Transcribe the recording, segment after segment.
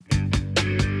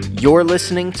You're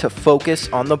listening to Focus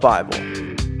on the Bible.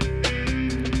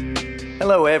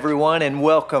 Hello, everyone, and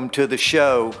welcome to the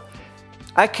show.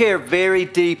 I care very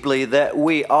deeply that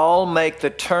we all make the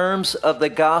terms of the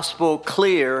gospel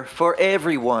clear for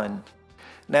everyone.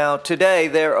 Now, today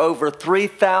there are over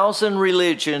 3,000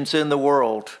 religions in the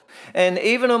world. And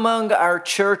even among our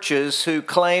churches who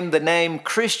claim the name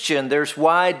Christian, there's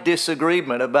wide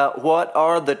disagreement about what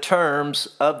are the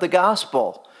terms of the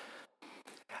gospel.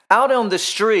 Out on the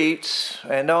streets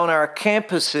and on our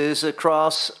campuses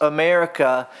across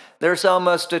America, there's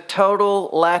almost a total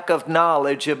lack of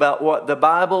knowledge about what the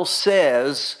Bible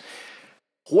says,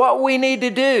 what we need to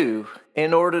do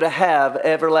in order to have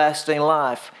everlasting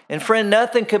life. And friend,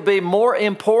 nothing could be more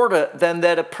important than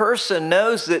that a person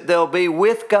knows that they'll be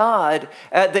with God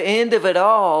at the end of it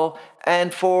all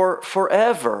and for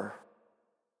forever.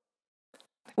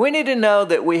 We need to know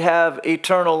that we have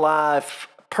eternal life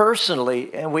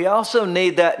personally, and we also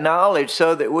need that knowledge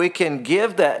so that we can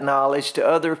give that knowledge to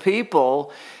other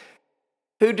people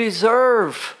who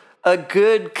deserve a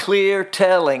good, clear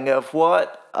telling of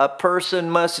what a person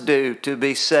must do to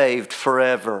be saved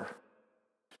forever.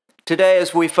 Today,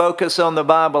 as we focus on the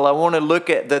Bible, I want to look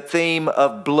at the theme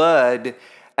of blood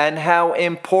and how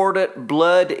important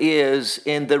blood is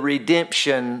in the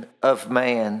redemption of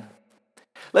man.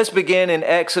 Let's begin in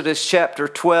Exodus chapter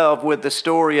 12 with the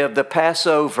story of the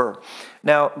Passover.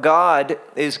 Now, God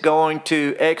is going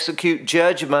to execute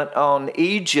judgment on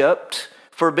Egypt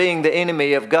for being the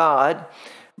enemy of God,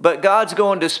 but God's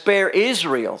going to spare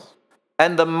Israel.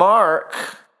 And the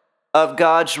mark of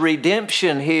God's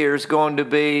redemption here is going to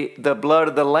be the blood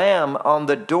of the Lamb on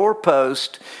the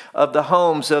doorpost of the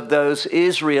homes of those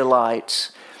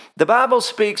Israelites. The Bible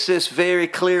speaks this very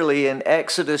clearly in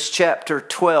Exodus chapter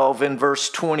 12 and verse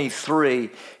 23.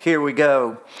 Here we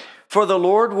go. For the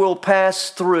Lord will pass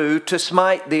through to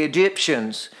smite the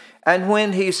Egyptians, and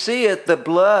when he seeth the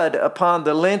blood upon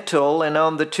the lintel and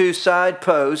on the two side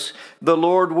posts, the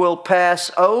Lord will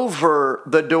pass over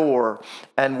the door,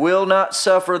 and will not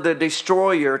suffer the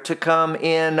destroyer to come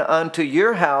in unto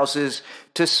your houses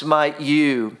to smite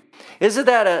you. Isn't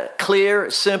that a clear,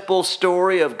 simple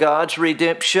story of God's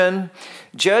redemption?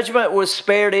 Judgment was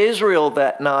spared Israel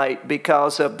that night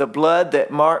because of the blood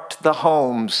that marked the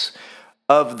homes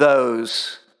of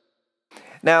those.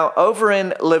 Now, over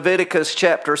in Leviticus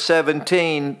chapter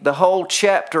 17, the whole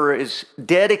chapter is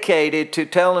dedicated to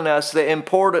telling us the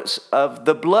importance of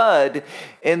the blood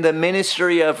in the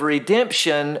ministry of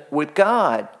redemption with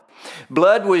God.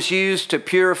 Blood was used to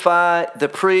purify the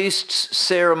priests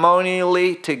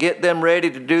ceremonially to get them ready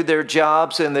to do their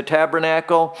jobs in the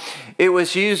tabernacle. It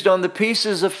was used on the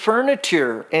pieces of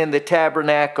furniture in the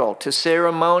tabernacle to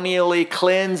ceremonially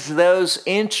cleanse those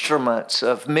instruments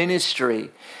of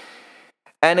ministry.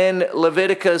 And in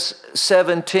Leviticus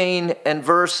 17 and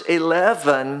verse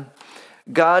 11,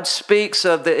 God speaks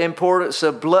of the importance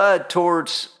of blood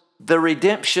towards the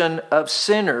redemption of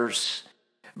sinners.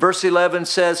 Verse 11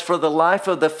 says, For the life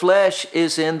of the flesh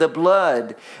is in the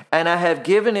blood, and I have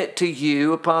given it to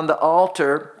you upon the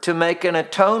altar to make an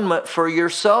atonement for your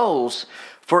souls.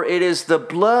 For it is the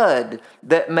blood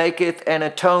that maketh an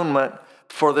atonement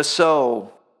for the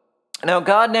soul. Now,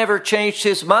 God never changed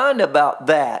his mind about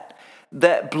that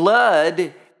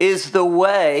blood is the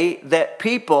way that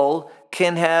people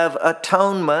can have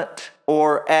atonement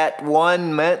or at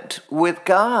one-ment with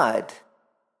God.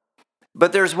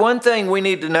 But there's one thing we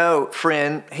need to know,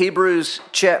 friend. Hebrews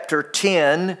chapter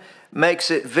 10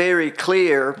 makes it very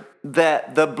clear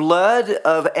that the blood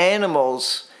of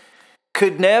animals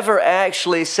could never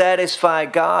actually satisfy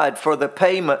God for the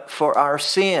payment for our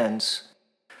sins.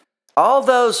 All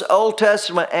those Old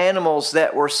Testament animals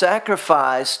that were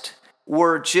sacrificed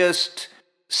were just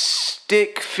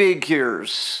stick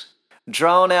figures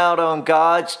drawn out on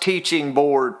God's teaching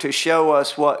board to show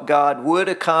us what God would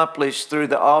accomplish through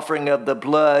the offering of the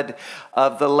blood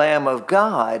of the Lamb of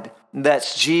God.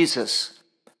 That's Jesus.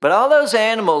 But all those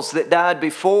animals that died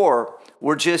before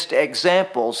were just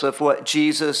examples of what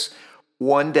Jesus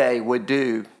one day would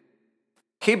do.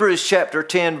 Hebrews chapter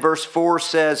 10 verse 4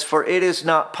 says, For it is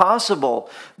not possible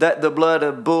that the blood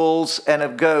of bulls and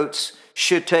of goats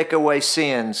should take away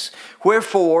sins.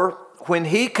 Wherefore, when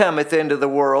he cometh into the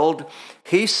world,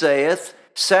 he saith,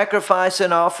 Sacrifice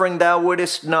and offering thou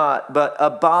wouldest not, but a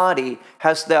body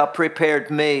hast thou prepared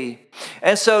me.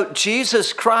 And so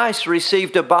Jesus Christ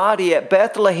received a body at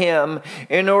Bethlehem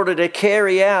in order to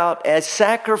carry out a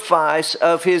sacrifice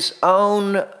of his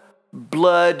own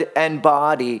blood and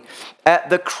body at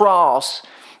the cross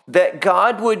that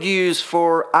God would use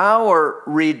for our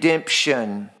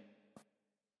redemption.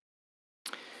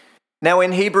 Now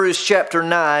in Hebrews chapter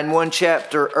 9, one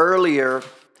chapter earlier,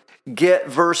 get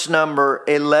verse number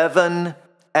 11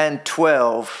 and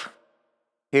 12.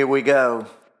 Here we go.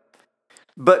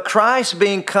 But Christ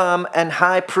being come an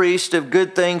high priest of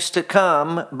good things to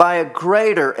come by a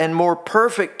greater and more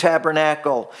perfect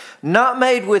tabernacle, not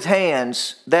made with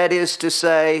hands, that is to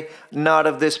say, not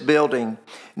of this building,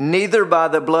 neither by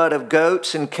the blood of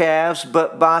goats and calves,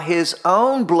 but by his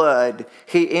own blood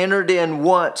he entered in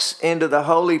once into the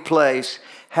holy place,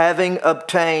 having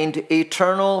obtained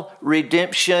eternal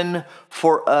redemption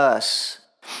for us.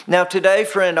 Now today,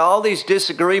 friend, all these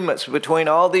disagreements between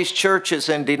all these churches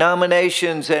and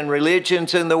denominations and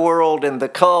religions in the world and the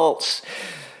cults,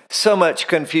 so much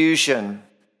confusion.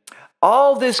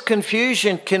 All this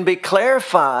confusion can be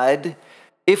clarified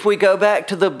if we go back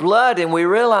to the blood and we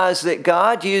realize that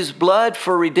God used blood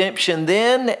for redemption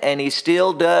then and he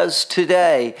still does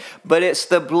today. But it's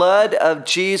the blood of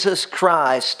Jesus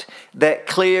Christ that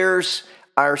clears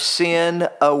our sin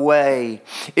away.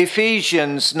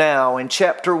 Ephesians now in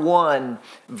chapter 1,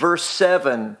 verse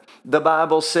 7, the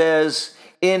Bible says,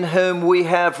 in whom we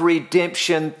have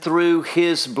redemption through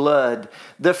his blood,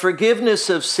 the forgiveness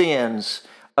of sins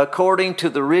according to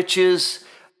the riches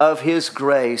of his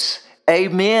grace.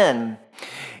 Amen.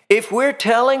 If we're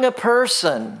telling a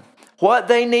person what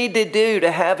they need to do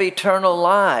to have eternal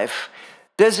life,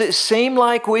 does it seem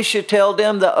like we should tell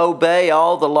them to obey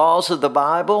all the laws of the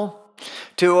Bible?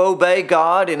 To obey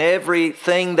God in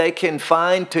everything they can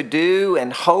find to do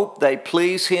and hope they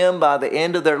please him by the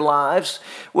end of their lives?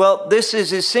 Well, this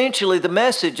is essentially the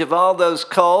message of all those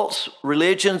cults,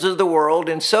 religions of the world,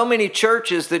 and so many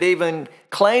churches that even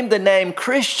claim the name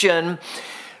Christian,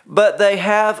 but they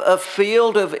have a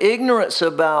field of ignorance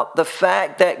about the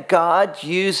fact that God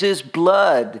uses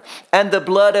blood and the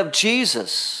blood of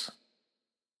Jesus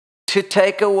to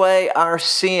take away our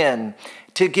sin,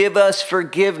 to give us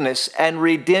forgiveness and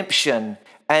redemption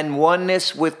and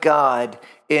oneness with God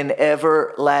in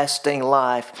everlasting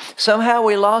life. Somehow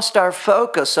we lost our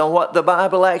focus on what the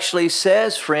Bible actually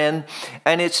says, friend,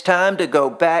 and it's time to go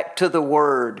back to the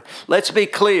Word. Let's be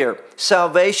clear.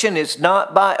 Salvation is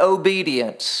not by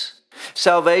obedience.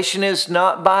 Salvation is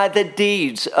not by the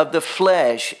deeds of the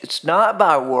flesh. It's not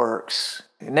by works.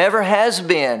 It never has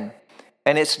been,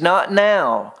 and it's not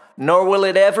now, nor will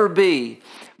it ever be.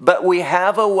 But we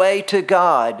have a way to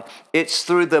God. It's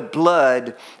through the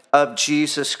blood of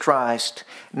Jesus Christ.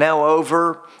 Now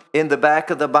over in the back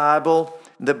of the Bible,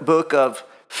 the book of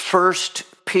 1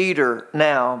 Peter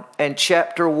now, and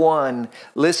chapter 1.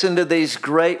 Listen to these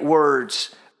great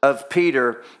words of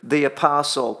Peter the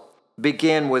apostle.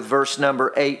 Begin with verse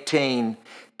number 18.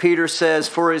 Peter says,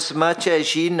 for as much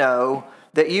as ye know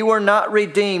that you were not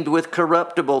redeemed with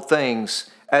corruptible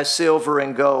things, as silver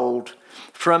and gold,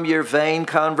 from your vain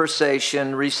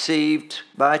conversation received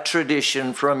by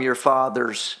tradition from your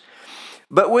fathers,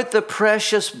 but with the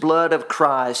precious blood of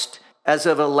Christ, as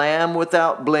of a lamb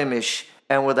without blemish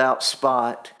and without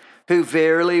spot, who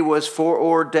verily was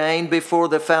foreordained before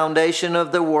the foundation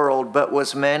of the world, but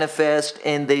was manifest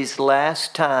in these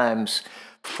last times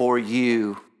for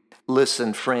you.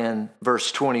 Listen, friend,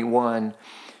 verse 21,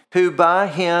 who by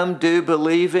him do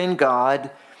believe in God,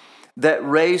 that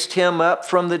raised him up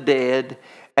from the dead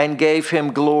and gave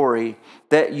him glory,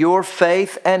 that your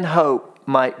faith and hope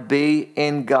might be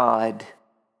in God.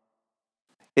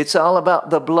 It's all about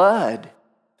the blood.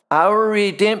 Our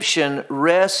redemption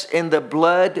rests in the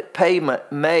blood payment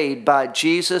made by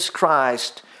Jesus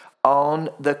Christ on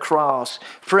the cross.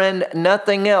 Friend,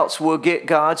 nothing else will get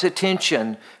God's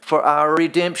attention for our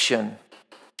redemption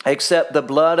except the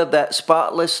blood of that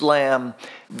spotless lamb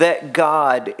that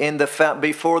God,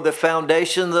 before the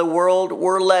foundation of the world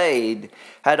were laid,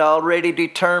 had already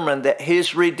determined that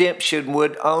his redemption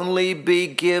would only be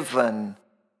given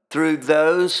through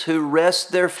those who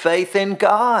rest their faith in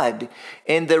God,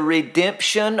 in the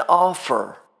redemption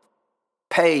offer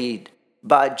paid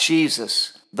by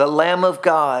Jesus, the Lamb of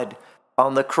God,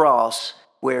 on the cross,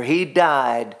 where he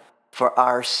died for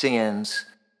our sins.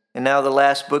 And now the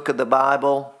last book of the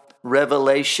Bible,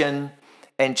 Revelation,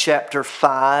 and chapter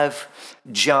 5,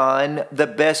 John, the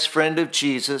best friend of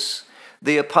Jesus,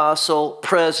 the apostle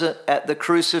present at the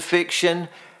crucifixion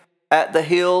at the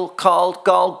hill called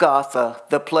Golgotha,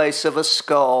 the place of a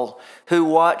skull, who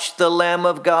watched the Lamb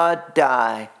of God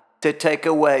die to take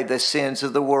away the sins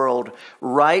of the world,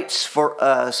 writes for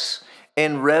us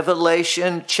in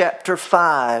Revelation chapter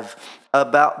 5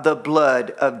 about the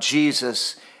blood of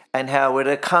Jesus and how it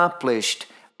accomplished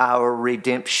our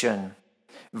redemption.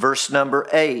 Verse number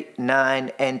 8,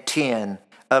 9, and 10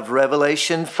 of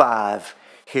Revelation 5.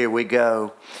 Here we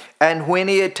go. And when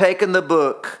he had taken the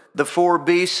book, the 4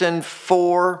 beasts and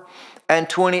 24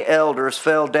 elders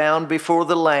fell down before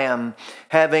the Lamb,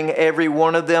 having every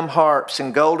one of them harps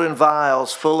and golden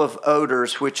vials full of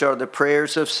odors, which are the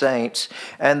prayers of saints.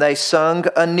 And they sung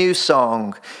a new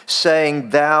song,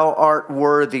 saying, Thou art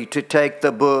worthy to take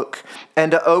the book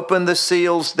and to open the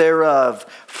seals thereof,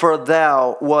 for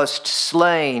thou wast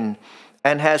slain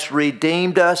and hast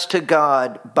redeemed us to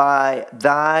God by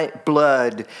thy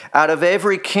blood out of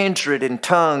every kindred and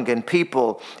tongue and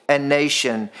people and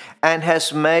nation, and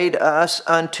hast made us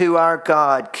unto our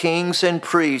God kings and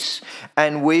priests,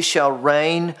 and we shall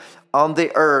reign on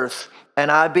the earth. And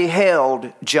I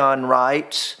beheld, John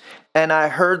writes, and I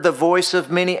heard the voice of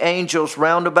many angels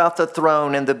round about the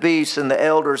throne, and the beasts and the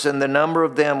elders, and the number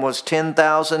of them was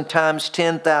 10,000 times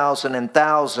 10,000 and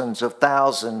thousands of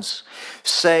thousands,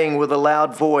 saying with a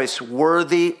loud voice,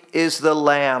 Worthy is the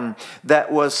Lamb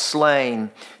that was slain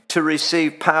to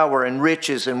receive power and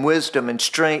riches and wisdom and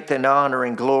strength and honor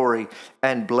and glory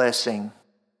and blessing.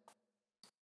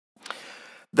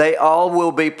 They all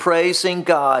will be praising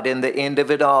God in the end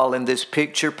of it all, in this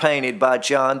picture painted by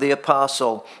John the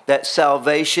Apostle, that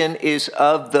salvation is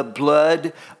of the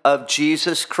blood of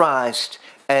Jesus Christ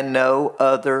and no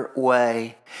other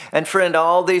way. And friend,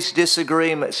 all these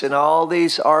disagreements and all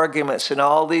these arguments and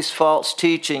all these false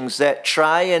teachings that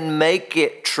try and make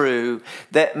it true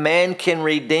that man can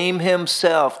redeem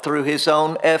himself through his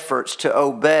own efforts to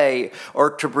obey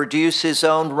or to produce his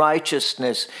own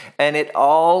righteousness, and it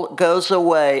all goes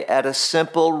away at a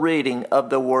simple reading of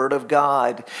the Word of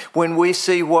God. When we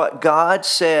see what God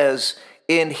says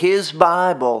in His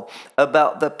Bible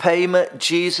about the payment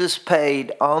Jesus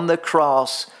paid on the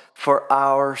cross for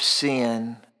our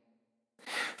sin.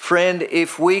 Friend,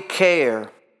 if we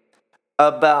care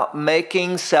about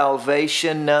making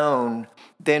salvation known,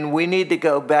 then we need to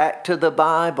go back to the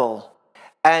Bible.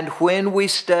 And when we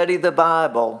study the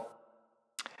Bible,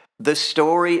 the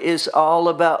story is all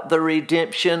about the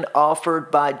redemption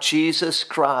offered by Jesus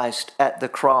Christ at the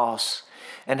cross,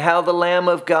 and how the Lamb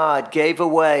of God gave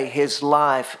away His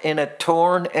life in a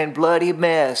torn and bloody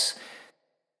mess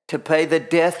to pay the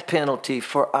death penalty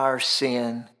for our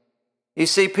sin. You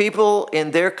see, people in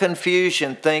their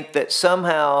confusion think that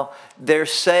somehow they're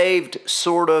saved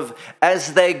sort of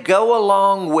as they go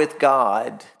along with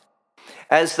God,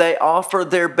 as they offer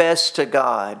their best to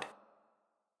God,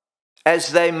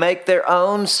 as they make their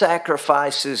own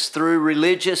sacrifices through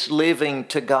religious living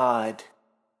to God.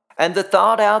 And the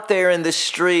thought out there in the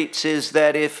streets is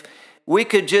that if we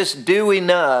could just do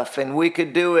enough, and we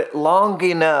could do it long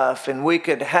enough, and we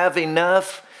could have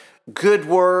enough good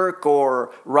work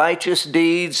or righteous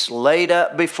deeds laid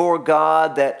up before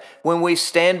God, that when we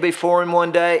stand before Him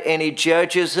one day and He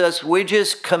judges us, we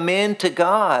just commend to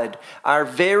God our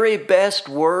very best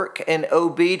work and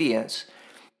obedience.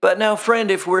 But now,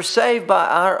 friend, if we're saved by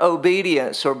our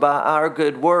obedience or by our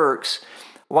good works,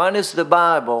 why does the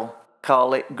Bible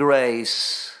call it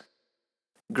grace?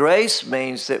 Grace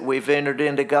means that we've entered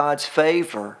into God's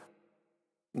favor,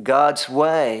 God's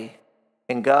way.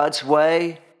 And God's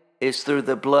way is through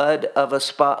the blood of a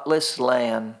spotless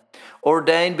Lamb,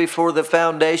 ordained before the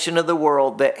foundation of the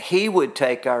world that He would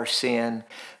take our sin,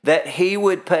 that He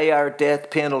would pay our death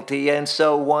penalty. And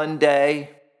so one day,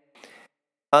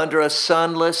 under a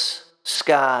sunless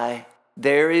sky,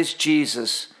 there is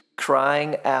Jesus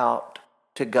crying out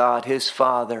to God His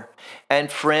Father.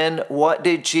 And friend, what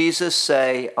did Jesus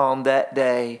say on that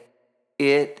day?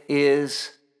 It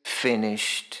is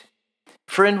finished.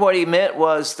 Friend, what He meant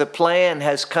was the plan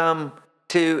has come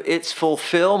to its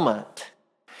fulfillment.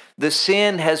 The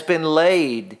sin has been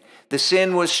laid. The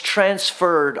sin was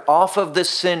transferred off of the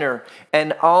sinner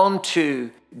and onto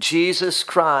Jesus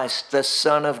Christ, the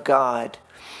Son of God,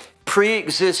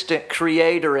 pre-existent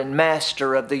creator and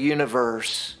master of the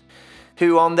universe,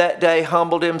 who on that day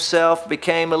humbled Himself,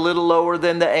 became a little lower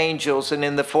than the angels, and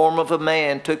in the form of a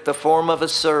man took the form of a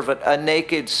servant, a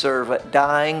naked servant,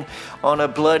 dying on a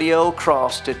bloody old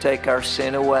cross to take our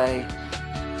sin away.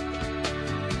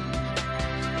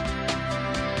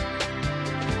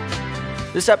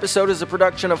 This episode is a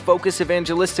production of Focus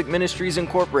Evangelistic Ministries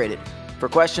Incorporated. For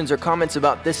questions or comments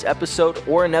about this episode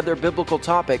or another biblical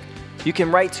topic, you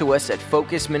can write to us at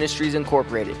Focus Ministries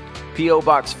Incorporated, P.O.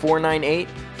 Box 498,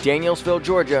 Danielsville,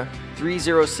 Georgia,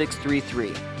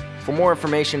 30633. For more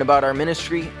information about our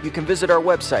ministry, you can visit our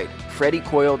website,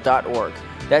 freddiecoyle.org.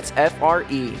 That's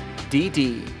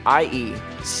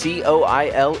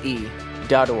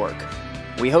FREDDIECOILE.org.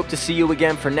 We hope to see you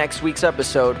again for next week's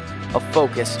episode of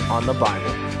Focus on the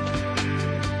Bible.